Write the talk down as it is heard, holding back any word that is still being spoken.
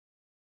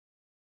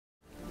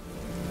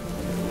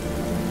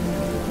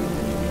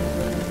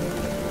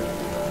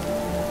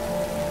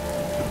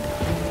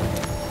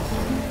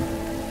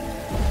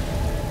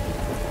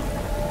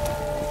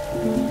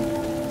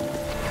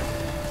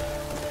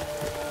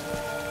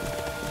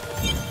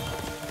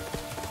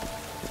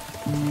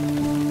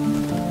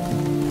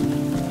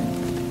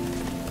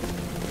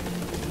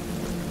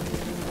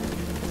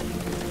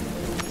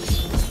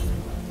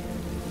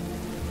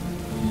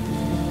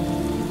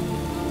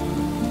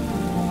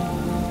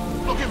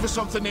Looking for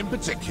something in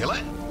particular?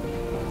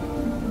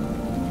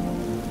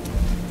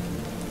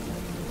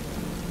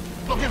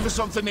 Looking for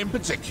something in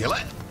particular?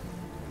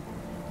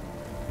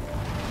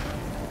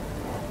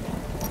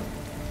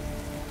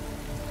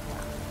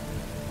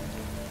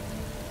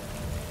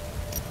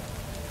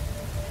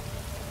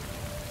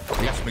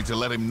 He asked me to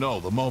let him know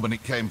the moment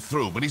it came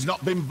through, but he's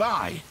not been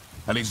by.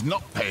 And he's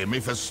not paying me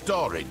for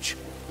storage.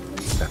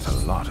 That's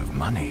a lot of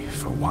money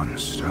for one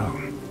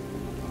stone.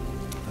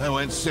 I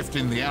went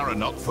sifting the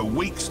Aeronaut for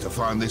weeks to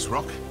find this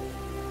rock.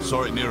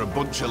 Saw it near a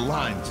bunch of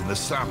lines in the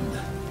sand.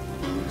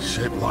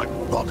 Shaped like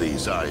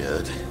bodies, I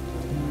heard.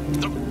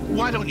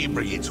 Why don't you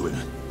bring it to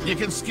him? You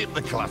can skip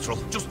the collateral.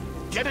 Just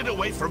get it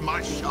away from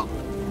my shop.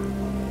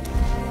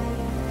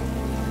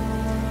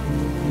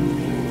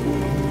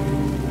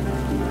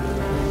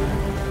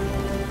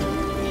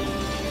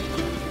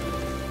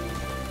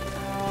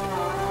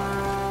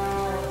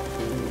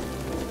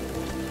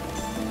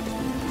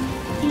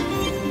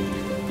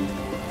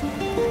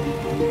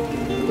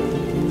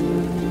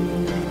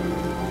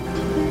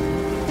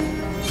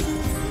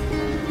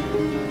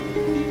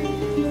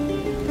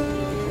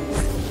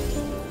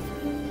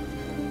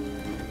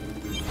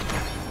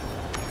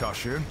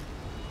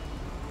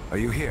 Are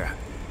you here?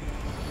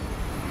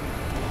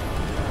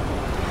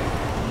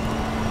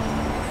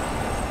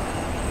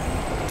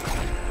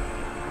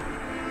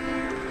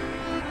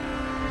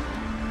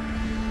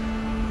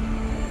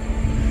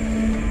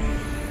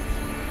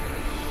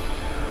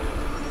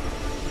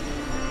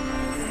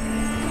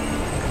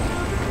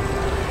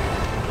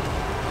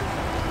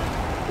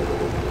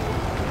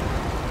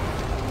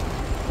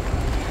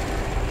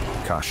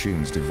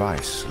 Kashun's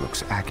device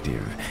looks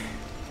active.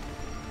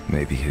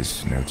 Maybe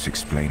his notes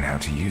explain how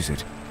to use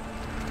it.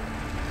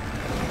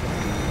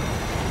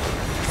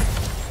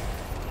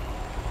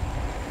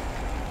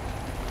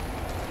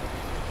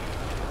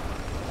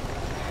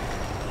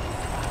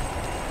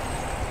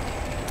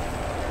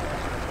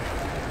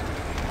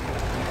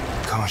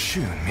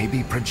 Kashun may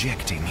be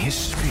projecting his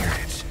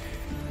spirit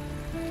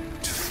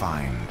to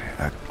find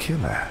a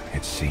killer,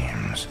 it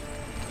seems.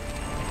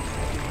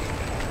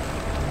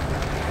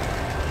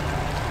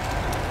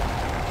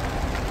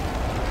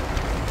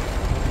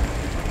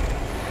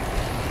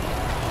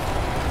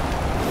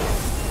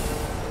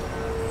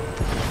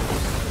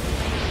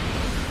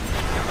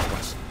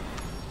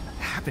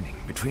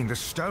 Between the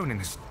stone and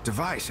his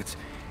device, it's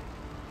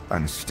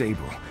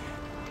unstable.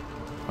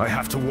 I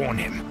have to warn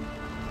him.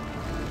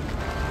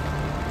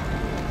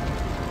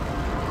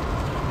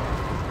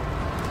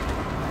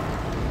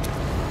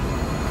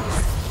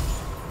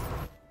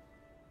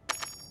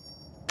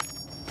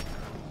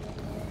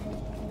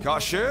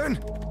 Kashun?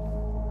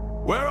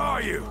 Where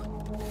are you?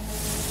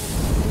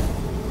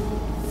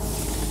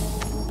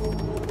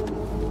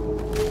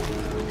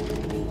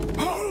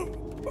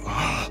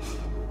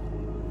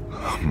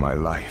 My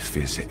life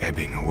is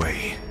ebbing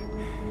away.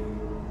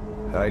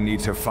 I need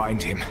to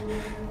find him.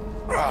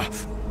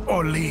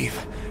 Or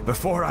leave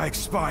before I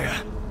expire.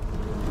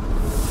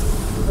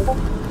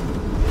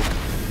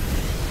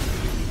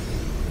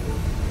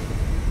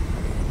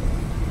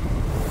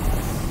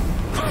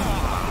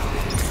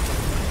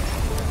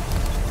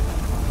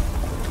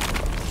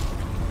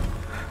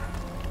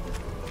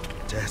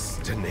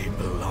 Destiny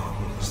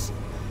belongs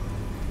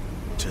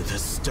to the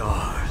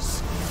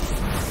stars.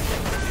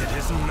 It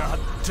is not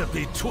to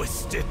be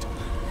twisted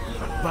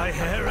by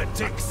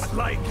heretics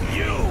like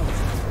you!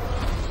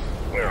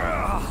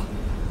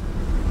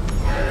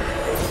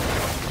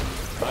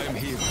 I'm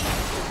here.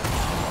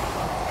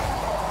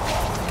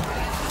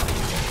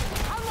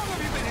 How long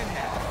have you been in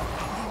here?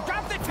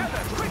 Grab the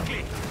tether,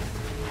 quickly!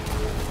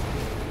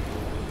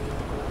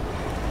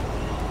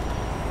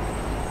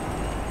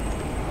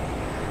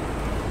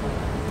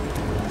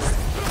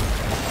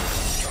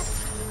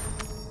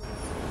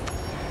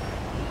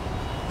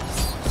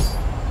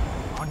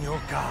 On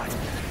your guard.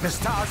 The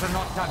stars are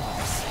not done with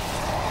us.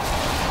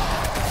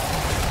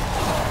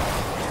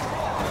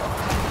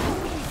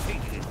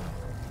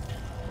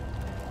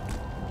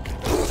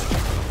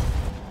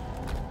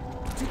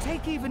 To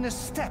take even a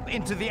step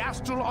into the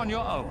Astral on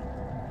your own.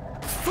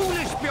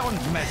 Foolish beyond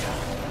measure.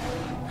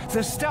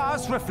 The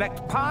stars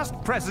reflect past,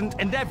 present,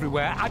 and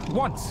everywhere at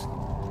once.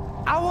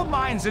 Our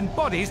minds and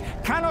bodies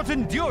cannot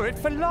endure it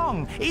for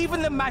long.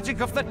 Even the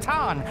magic of the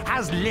Tarn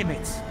has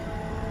limits.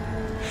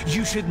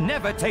 You should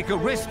never take a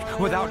risk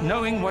without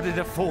knowing what it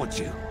affords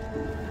you.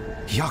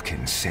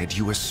 Yakin said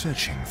you were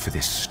searching for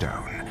this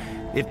stone.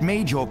 It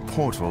made your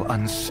portal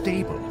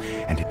unstable,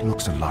 and it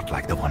looks a lot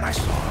like the one I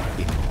saw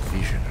in your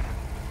vision.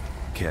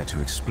 Care to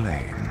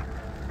explain?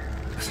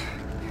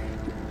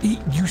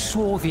 You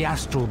saw the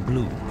Astral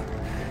Bloom,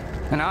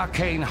 an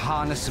arcane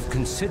harness of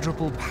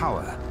considerable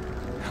power.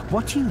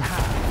 What you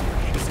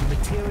have is a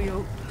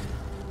material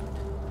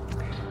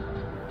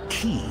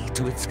key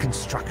to its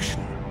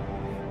construction.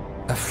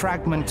 A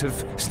fragment of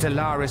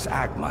Stellaris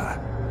Agma.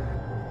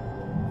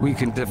 We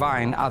can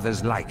divine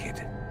others like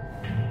it.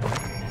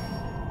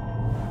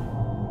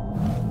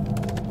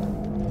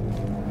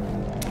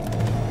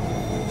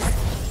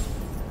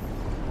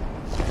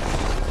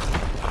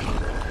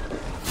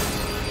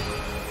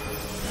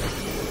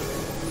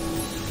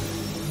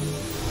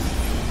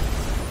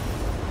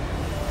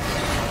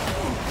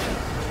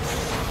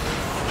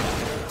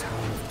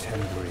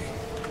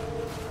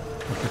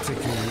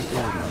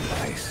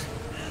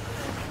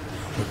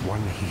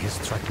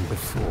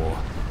 Before.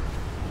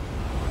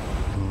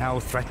 And now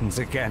threatens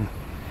again.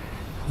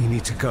 You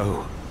need to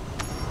go.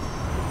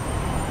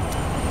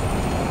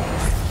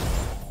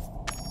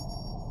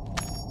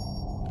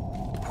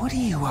 What are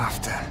you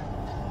after?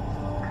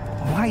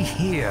 Why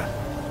here?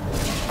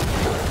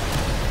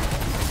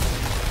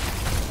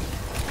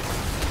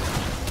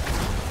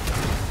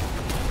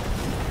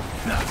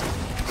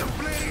 The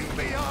flame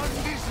beyond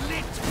is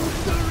lit.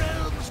 The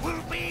realms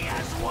will be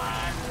as one.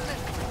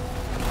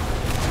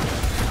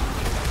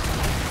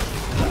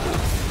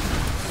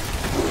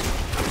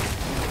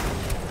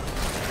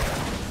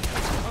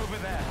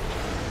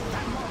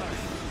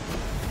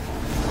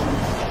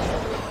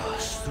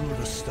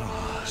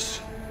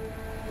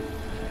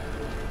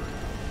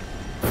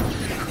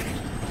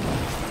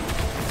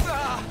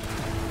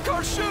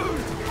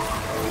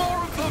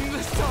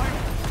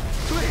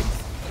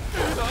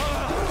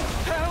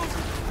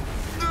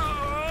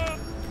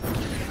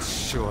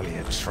 Surely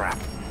a trap.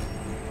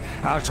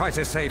 I'll try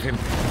to save him.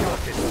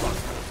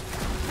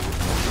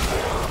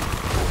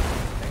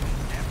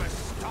 Never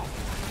stop.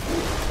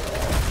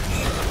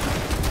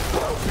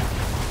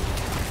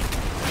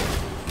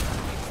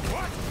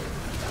 What?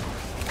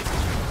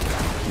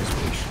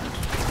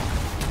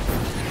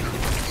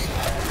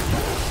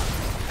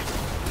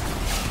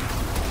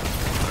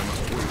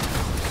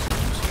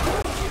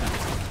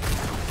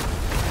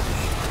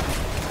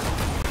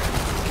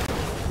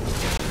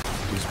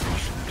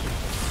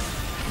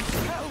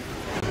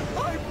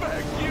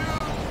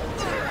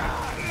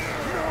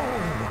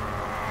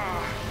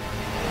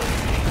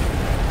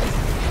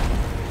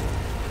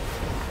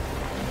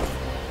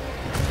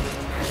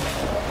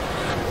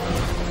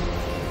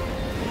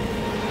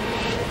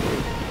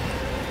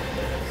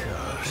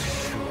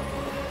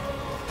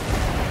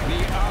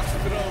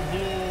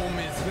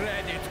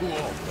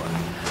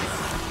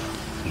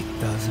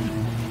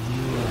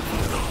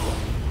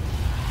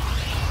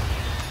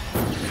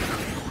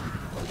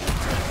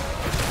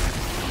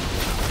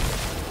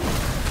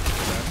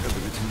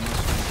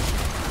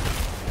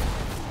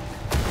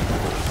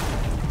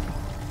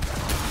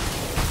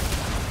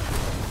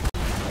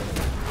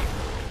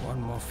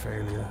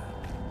 Failure.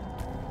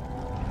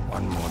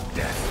 One more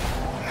death.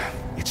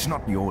 It's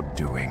not your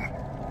doing.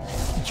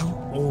 You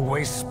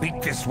always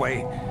speak this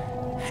way.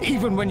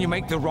 Even when you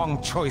make the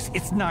wrong choice,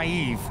 it's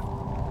naive.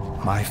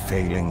 My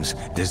failings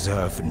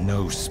deserve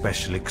no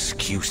special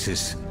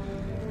excuses.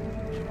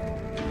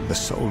 The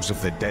souls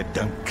of the dead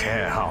don't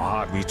care how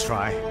hard we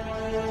try.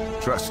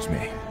 Trust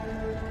me.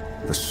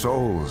 The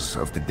souls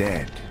of the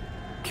dead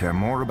care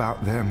more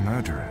about their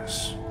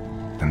murderers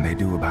than they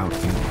do about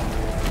you.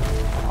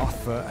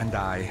 Arthur and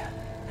I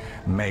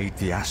made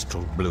the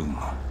Astral bloom.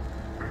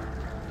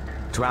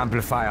 To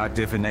amplify our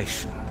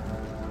divination.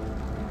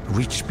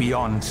 Reach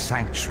beyond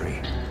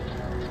Sanctuary.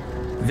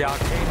 The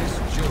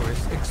Arcanist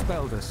Juris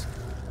expelled us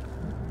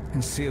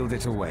and sealed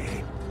it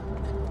away.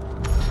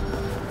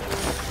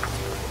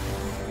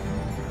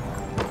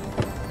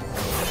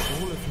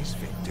 All of his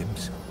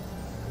victims,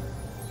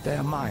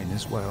 they're mine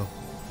as well.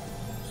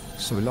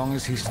 So long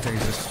as he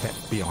stays a step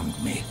beyond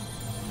me.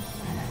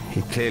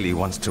 He clearly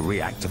wants to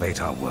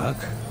reactivate our work.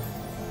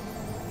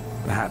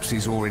 Perhaps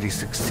he's already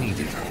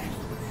succeeded.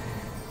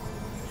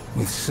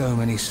 With so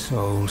many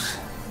souls,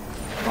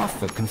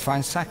 Arthur can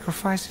find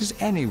sacrifices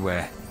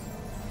anywhere.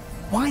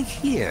 Why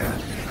here?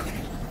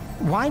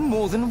 Why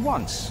more than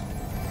once?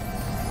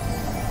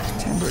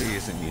 Tembury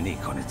isn't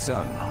unique on its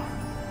own,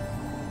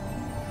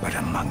 but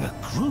among a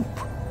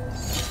group.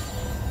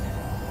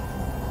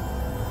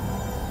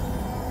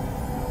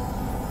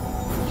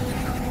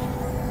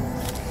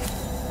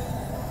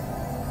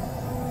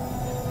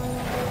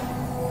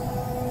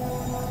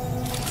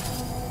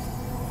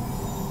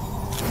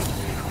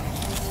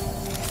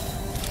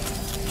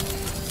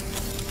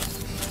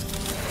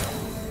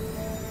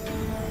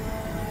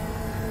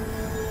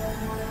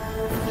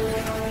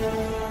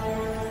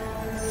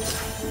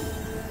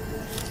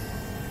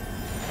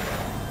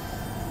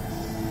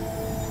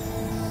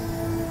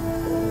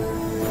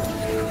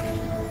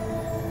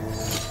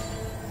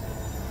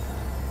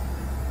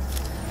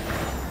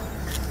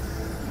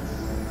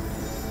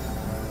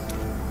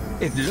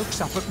 It looks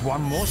up at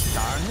one more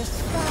star in the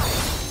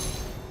sky.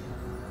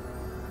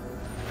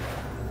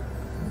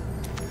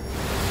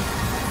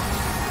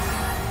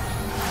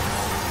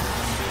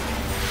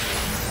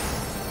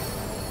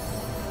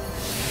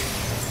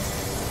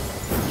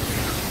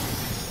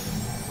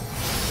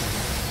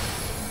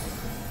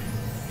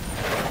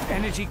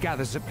 Energy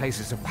gathers at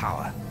places of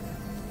power,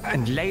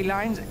 and ley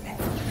lines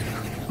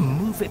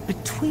move fit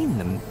between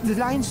them. The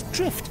lines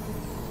drift.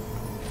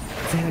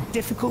 They are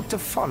difficult to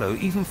follow,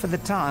 even for the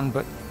Tarn,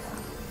 but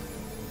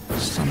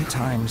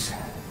sometimes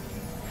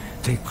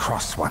they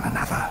cross one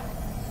another.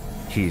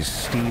 He's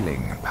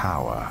stealing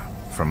power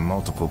from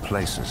multiple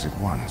places at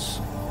once.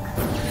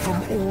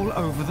 From all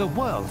over the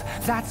world.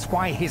 That's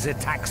why his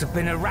attacks have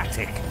been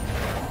erratic.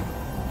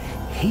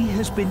 He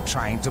has been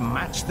trying to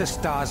match the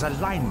stars'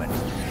 alignment,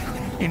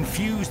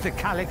 infuse the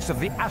calyx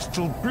of the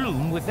astral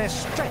bloom with their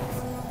strength.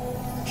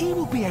 He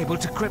will be able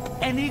to grip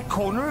any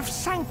corner of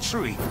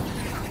Sanctuary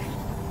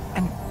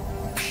and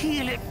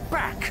peel it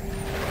back.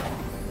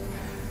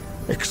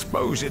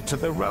 Expose it to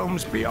the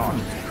realms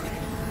beyond.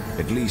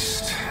 At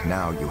least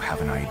now you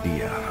have an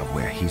idea of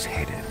where he's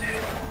headed.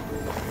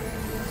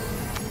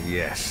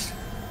 Yes.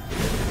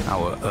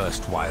 Our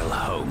erstwhile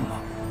home.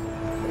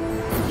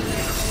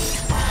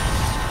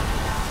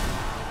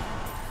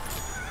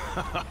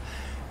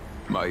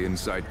 My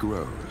insight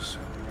grows.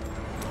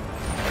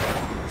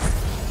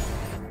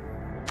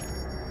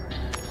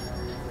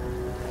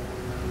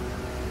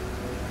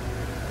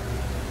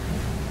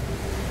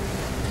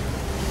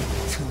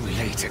 Too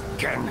late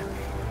again.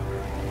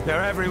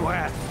 They're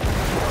everywhere.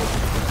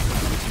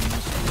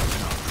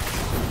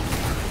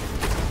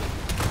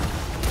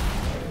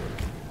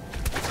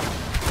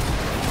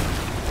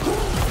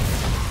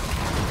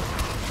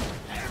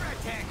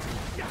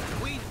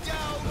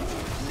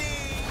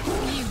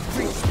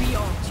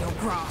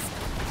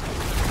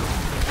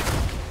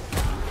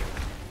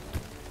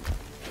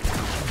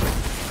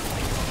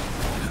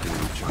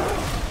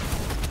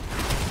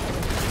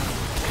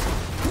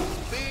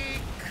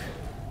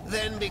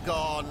 Then be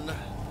gone.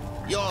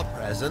 Your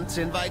presence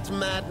invites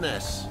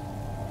madness.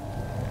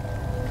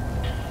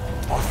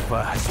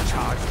 Othva has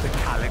charged the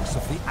calyx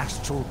of the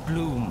astral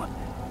bloom.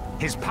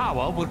 His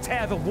power will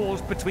tear the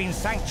walls between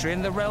Sanctuary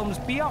and the realms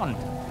beyond.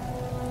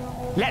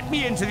 Let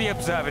me into the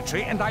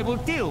observatory and I will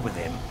deal with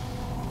him.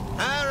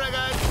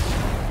 Arrogant!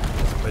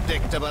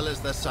 Predictable as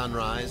the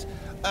sunrise.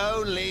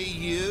 Only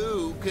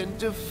you can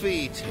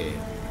defeat him.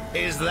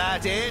 Is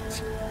that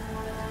it?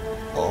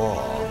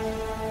 Or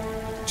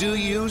do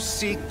you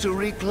seek to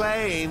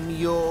reclaim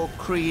your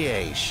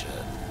creation?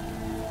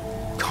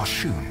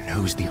 Kashun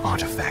knows the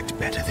artifact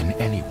better than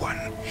anyone.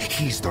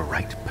 He's the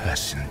right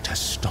person to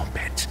stop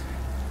it.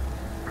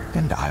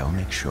 And I'll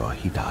make sure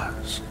he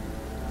does.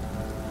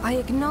 I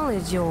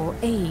acknowledge your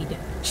aid,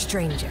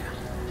 stranger.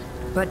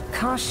 But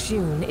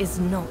Kashun is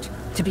not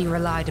to be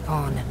relied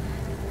upon.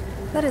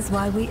 That is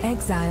why we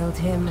exiled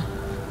him.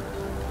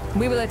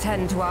 We will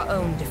attend to our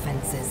own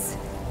defenses.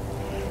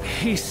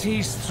 He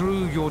sees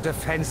through your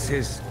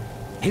defenses.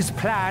 His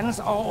plans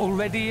are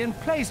already in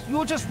place.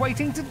 You're just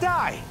waiting to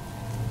die.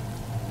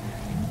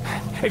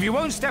 If you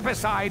won't step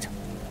aside,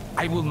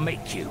 I will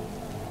make you.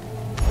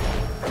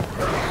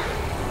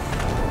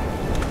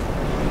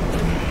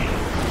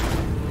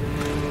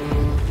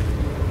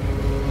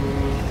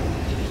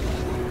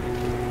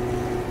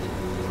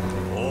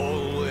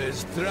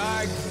 Always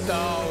dragged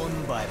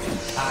down by the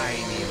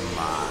tiny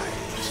mind.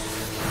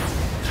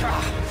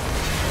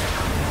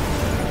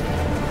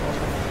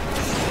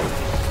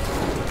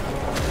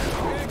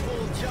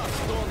 People just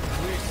don't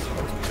listen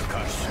to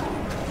Kashun.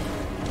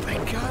 I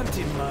can't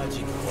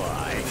imagine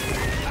why.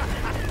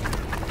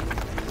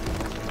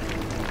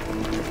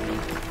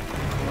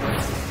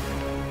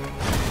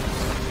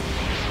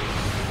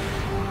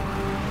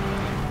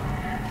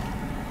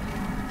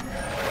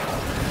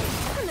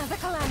 Another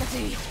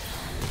calamity.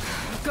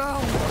 Go.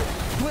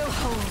 We'll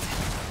hold.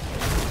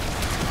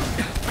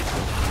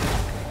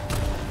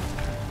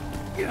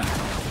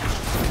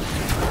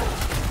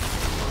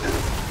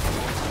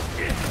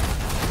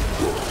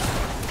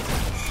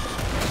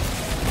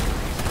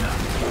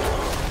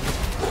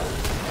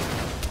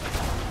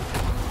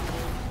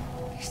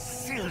 He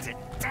sealed it.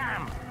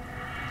 Damn.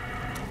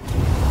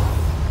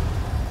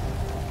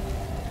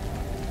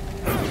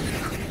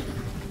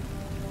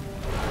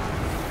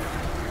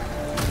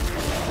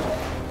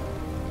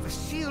 The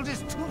shield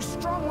is too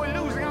strong. We're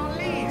losing our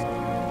lead.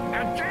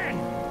 Again.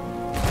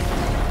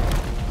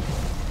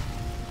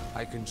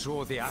 I can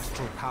draw the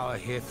astral power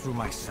here through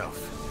myself.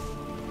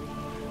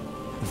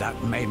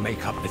 That may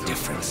make up the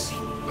difference.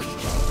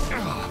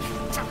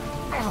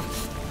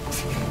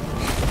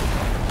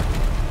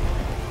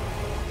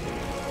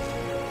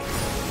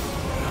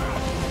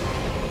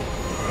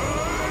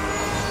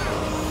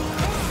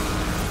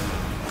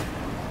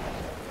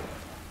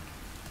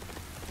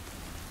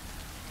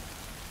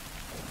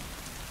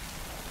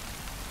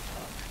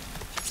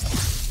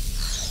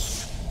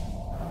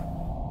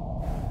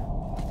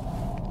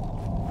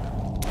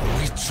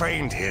 We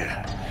trained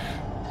here.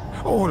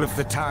 All of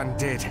the Tarn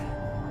did.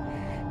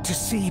 To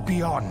see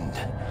beyond.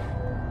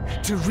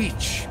 To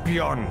reach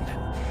beyond.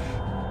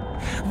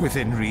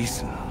 Within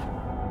reason.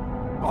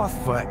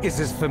 Othva is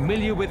as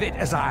familiar with it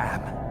as I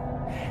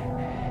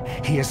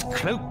am. He has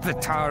cloaked the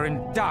tower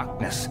in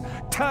darkness,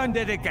 turned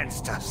it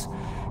against us.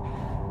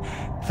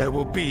 There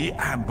will be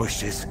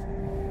ambushes.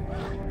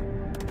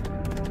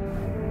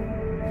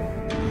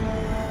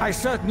 I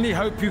certainly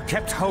hope you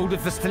kept hold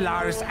of the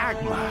Stellaris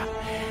Agma.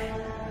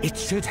 It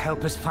should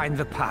help us find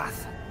the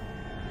path.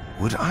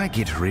 Would I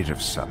get rid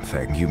of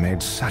something you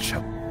made such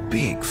a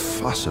big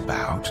fuss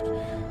about?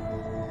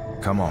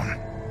 Come on.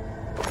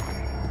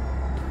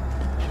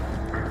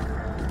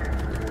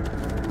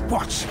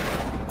 Watch!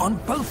 On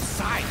both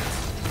sides!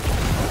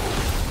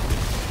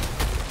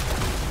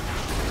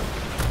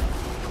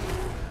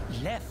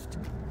 Left.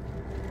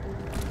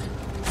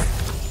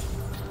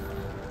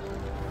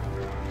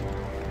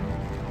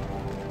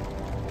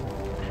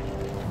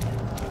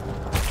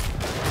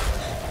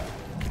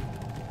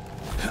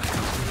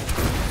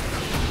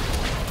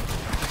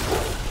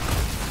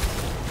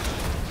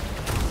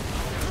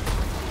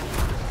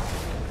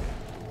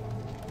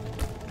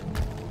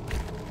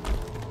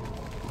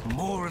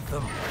 More of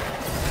them.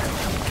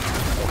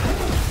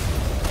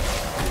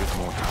 Here's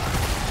more time.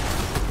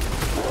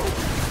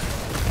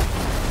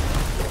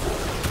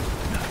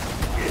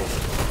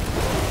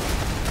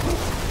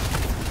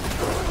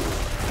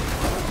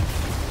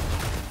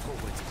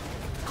 Forward.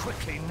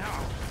 Quickly now.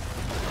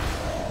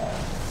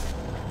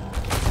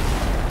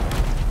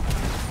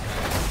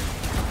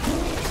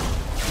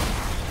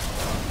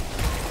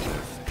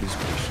 Is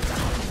patient.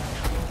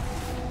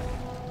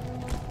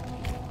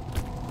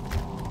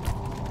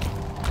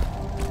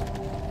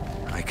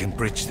 I can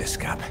bridge this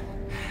gap,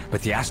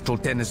 but the astral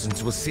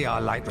denizens will see our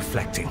light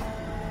reflecting.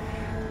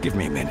 Give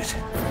me a minute.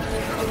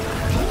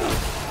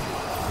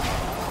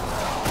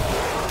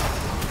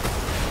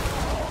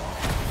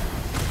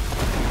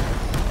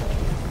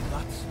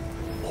 That's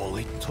all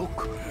it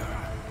took.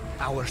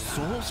 Our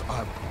souls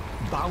are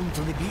bound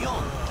to the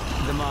beyond.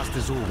 The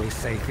Masters always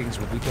say things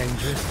will be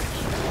dangerous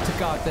to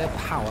guard their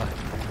power.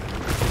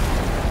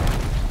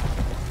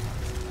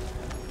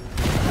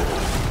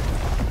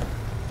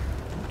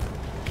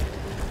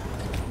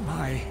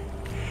 My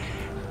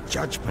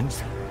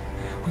judgment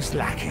was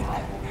lacking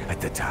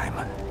at the time.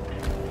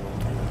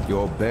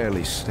 You're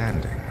barely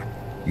standing.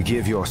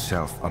 Give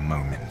yourself a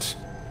moment.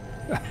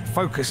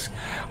 Focus.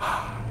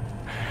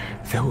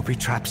 There will be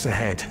traps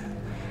ahead.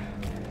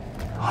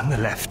 On the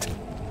left.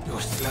 You're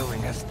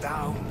slowing us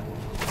down.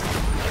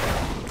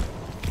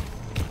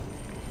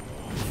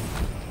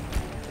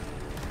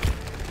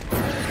 I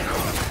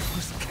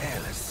was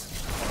careless.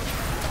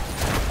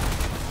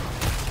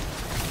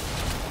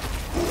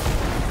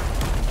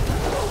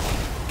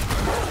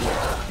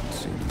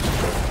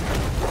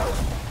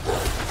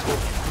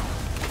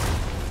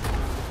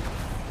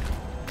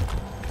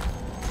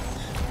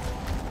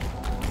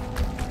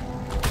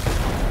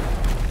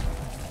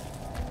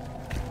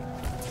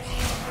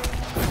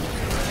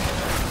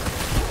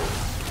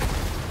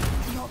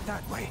 Not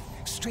that way.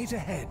 Straight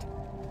ahead.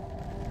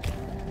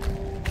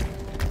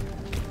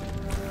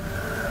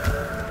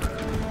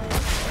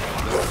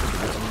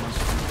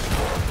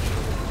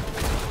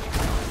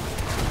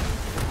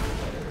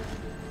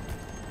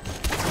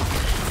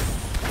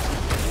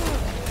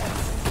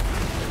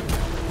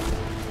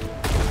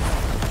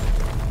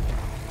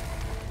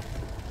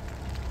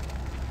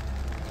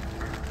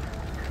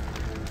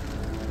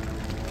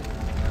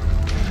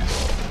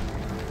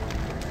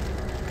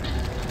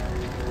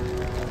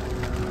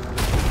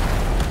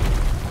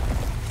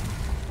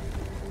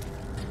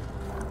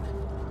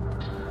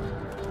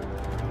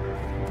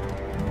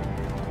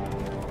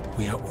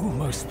 We are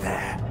almost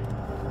there.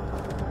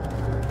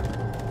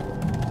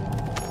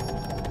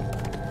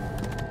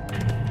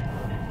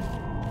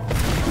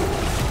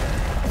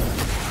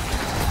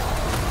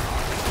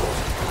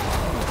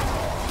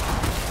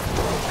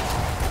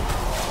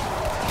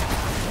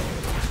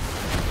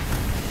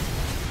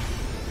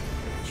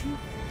 You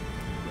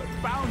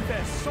bound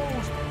their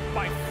souls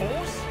by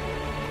force?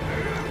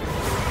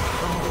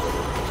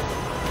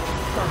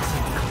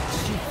 Doesn't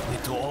chiefly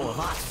to all of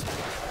us.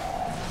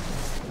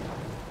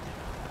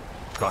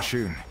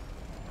 Kashun.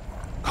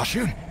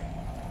 Kashun!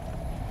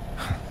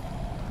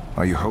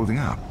 Are you holding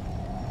up?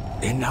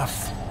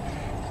 Enough.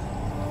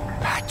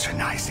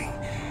 Patronizing.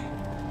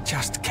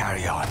 Just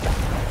carry on.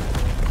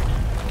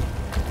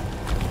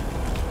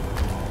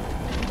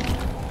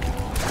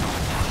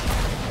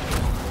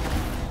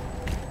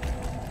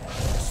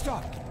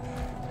 Stop.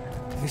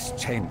 This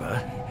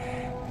chamber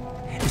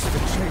is for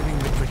training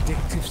the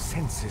predictive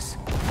senses.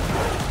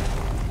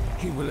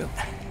 He will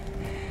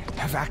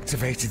have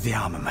activated the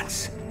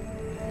armaments.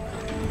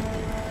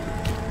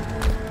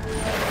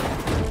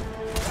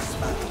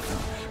 Dismantle them.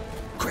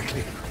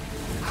 Quickly.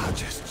 I'll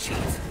just cheat.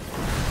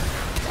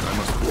 I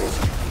must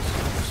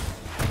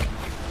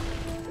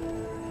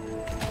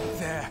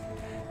There.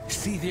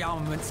 See the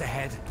armaments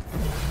ahead?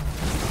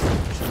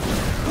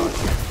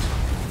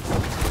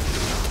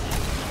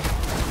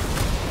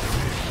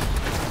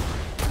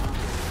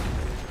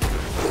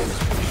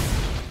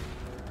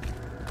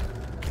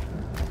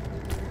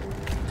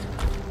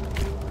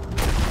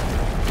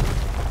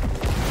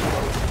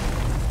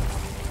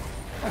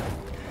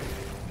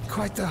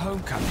 Quite the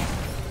homecoming.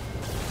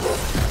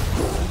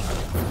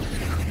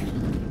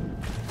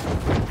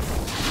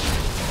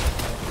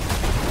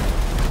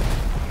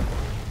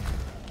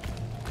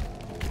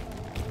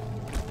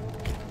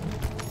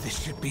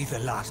 the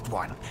last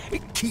one.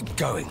 Keep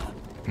going.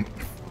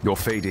 You're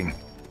fading.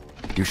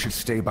 You should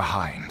stay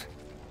behind.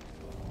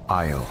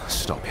 I'll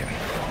stop him.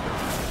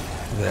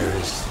 There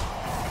is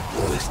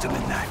wisdom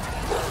in that.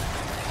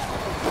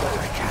 But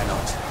I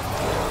cannot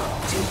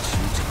teach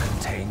you to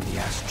contain the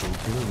astral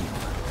bloom.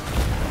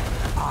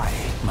 I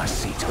must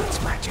see to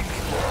its magic.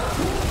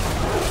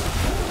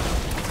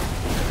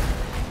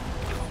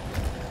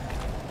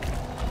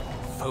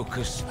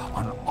 Focus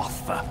on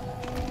Othra.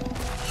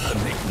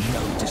 Permit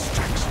no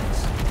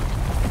distractions.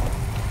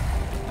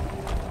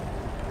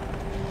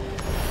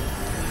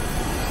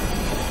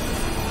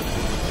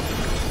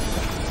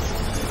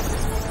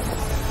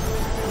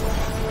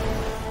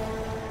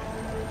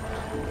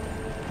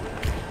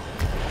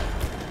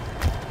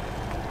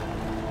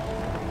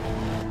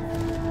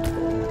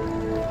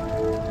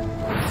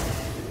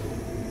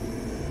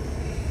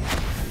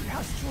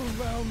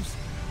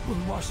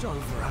 Will wash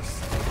over us.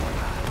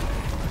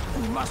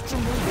 We must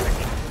remove it.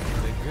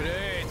 The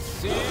Great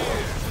Seer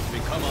has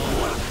become a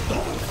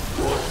lapdog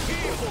for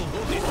people who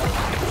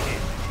dislike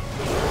him.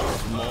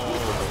 Small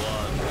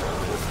blood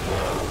is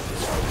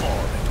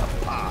falling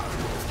apart.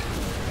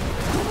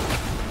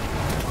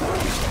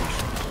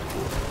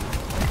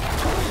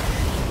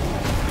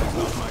 It's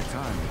not my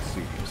time, it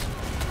seems.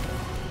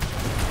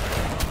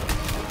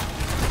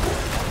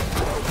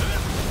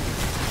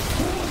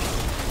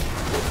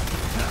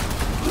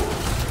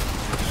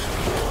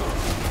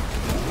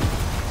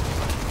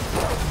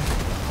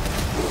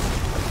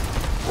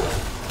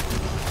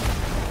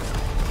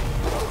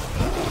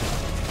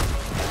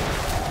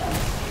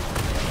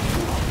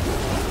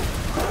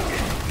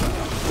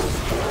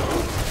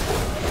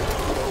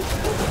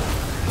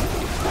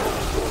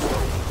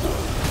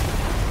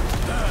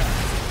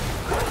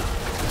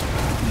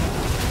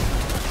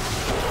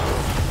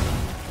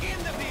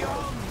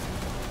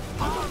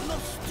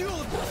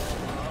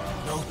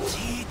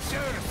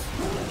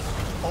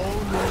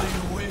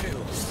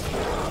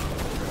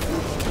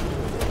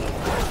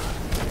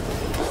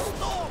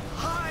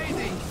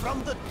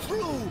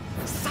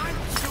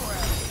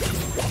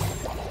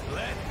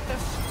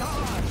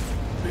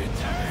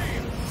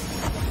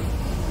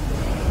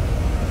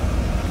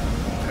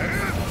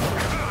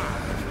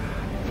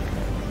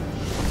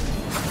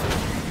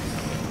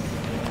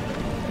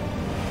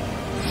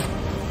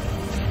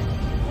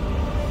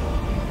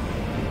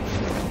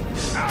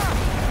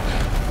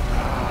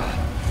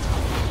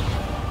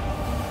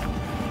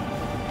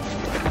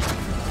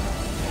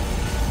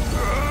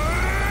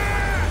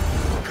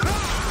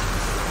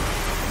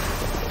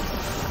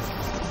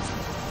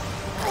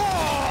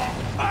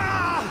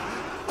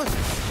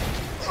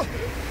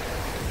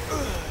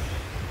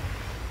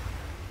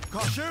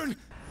 Caution!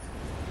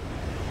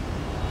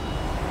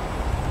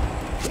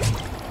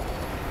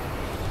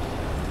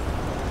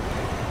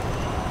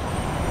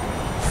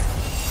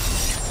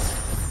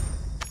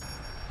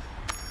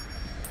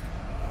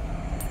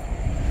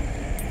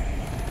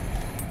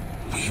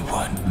 We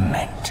weren't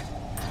meant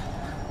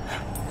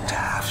to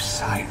have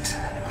sight.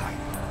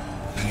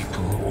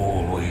 People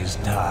always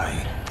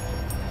die.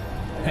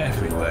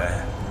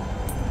 Everywhere.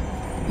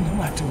 No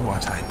matter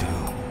what I do.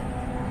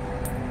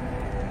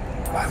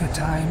 By the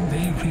time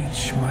they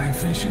reach my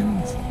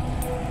visions,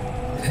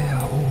 they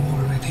are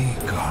already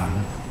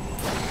gone.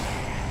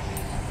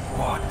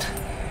 What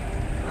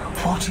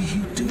are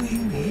you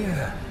doing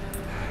here?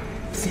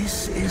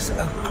 This is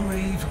a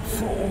grave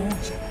for all.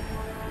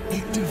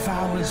 It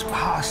devours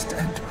past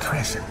and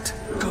present.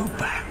 Go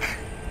back.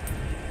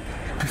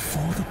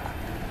 Before the...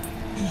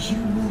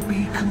 You will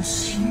be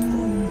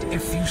consumed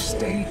if you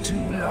stay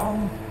too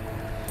long.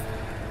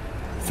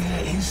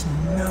 There is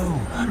no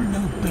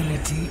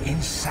nobility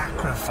in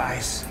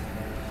sacrifice.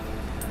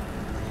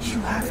 You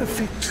have a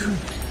victory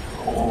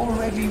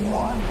already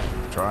won.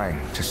 Trying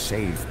to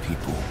save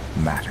people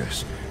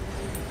matters.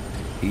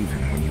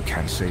 Even when you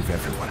can't save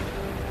everyone.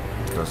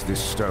 Does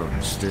this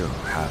stone still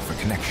have a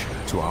connection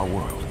to our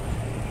world?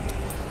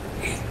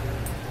 It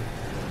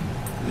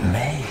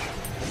may.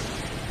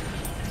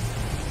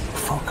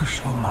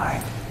 Focus your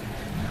mind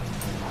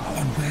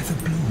on where the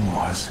bloom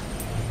was.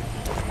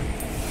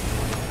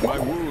 My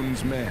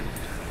wounds mend.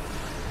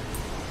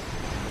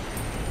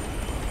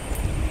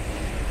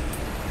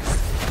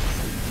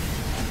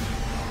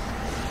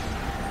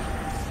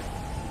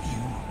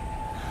 You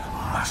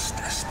must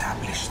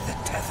establish the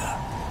tether.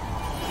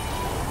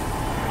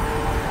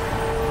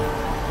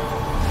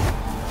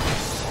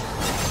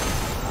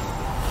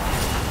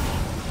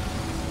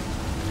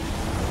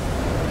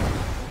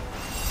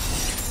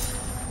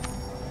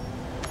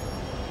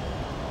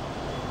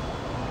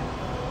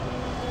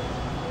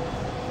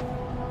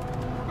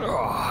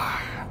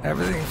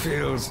 Everything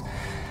feels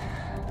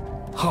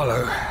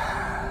hollow,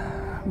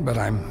 but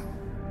I'm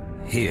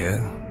here.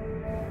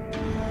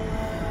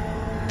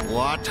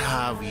 What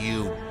have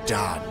you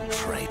done,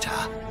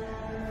 traitor?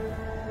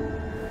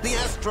 The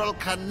astral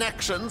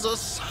connections are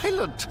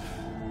silent.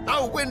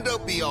 Our window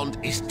beyond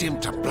is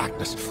dimmed to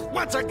blackness.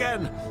 Once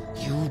again,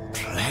 you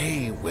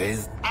play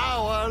with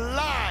our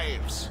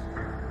lives.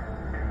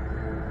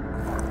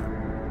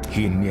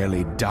 He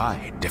nearly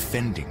died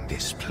defending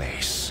this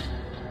place.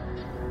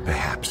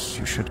 Perhaps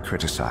you should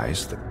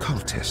criticize the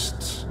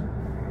cultists.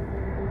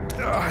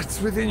 It's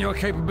within your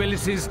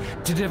capabilities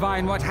to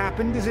divine what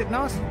happened, is it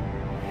not?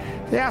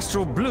 The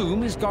Astral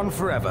bloom is gone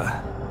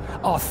forever.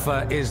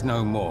 Othfa is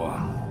no more.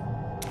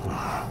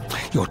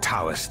 Your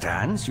tower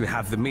stands, you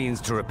have the means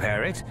to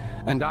repair it,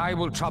 and I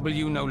will trouble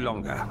you no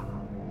longer.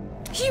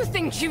 You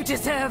think you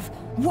deserve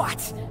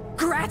what?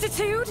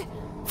 Gratitude?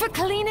 For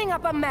cleaning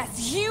up a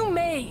mess you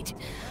made?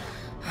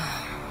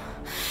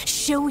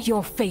 Show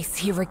your face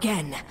here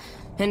again,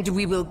 and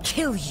we will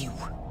kill you.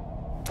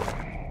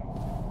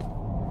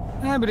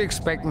 I would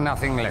expect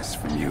nothing less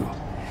from you.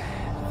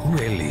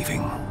 We're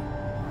leaving.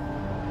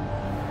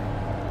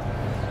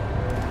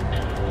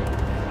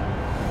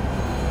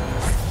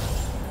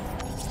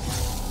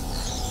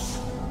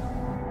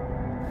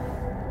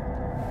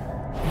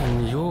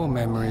 When your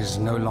memories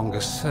no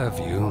longer serve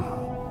you,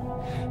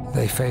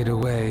 they fade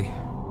away.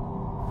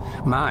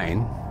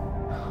 Mine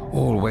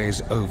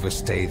always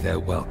overstay their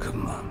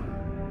welcome.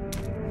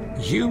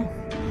 You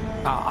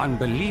are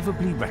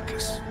unbelievably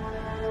reckless.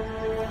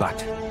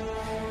 But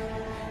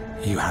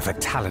you have a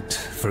talent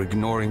for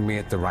ignoring me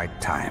at the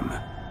right time.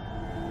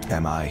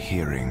 Am I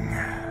hearing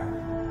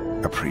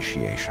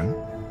appreciation?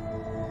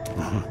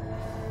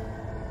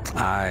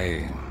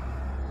 I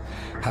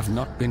have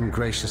not been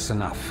gracious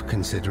enough,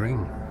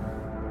 considering.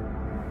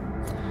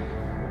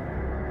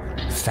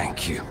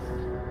 Thank you.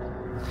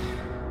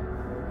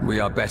 We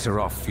are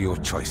better off for your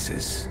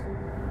choices.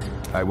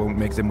 I won't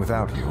make them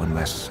without you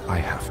unless I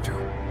have to.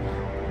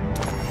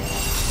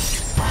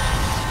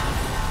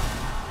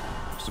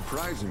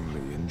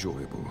 Surprisingly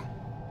enjoyable.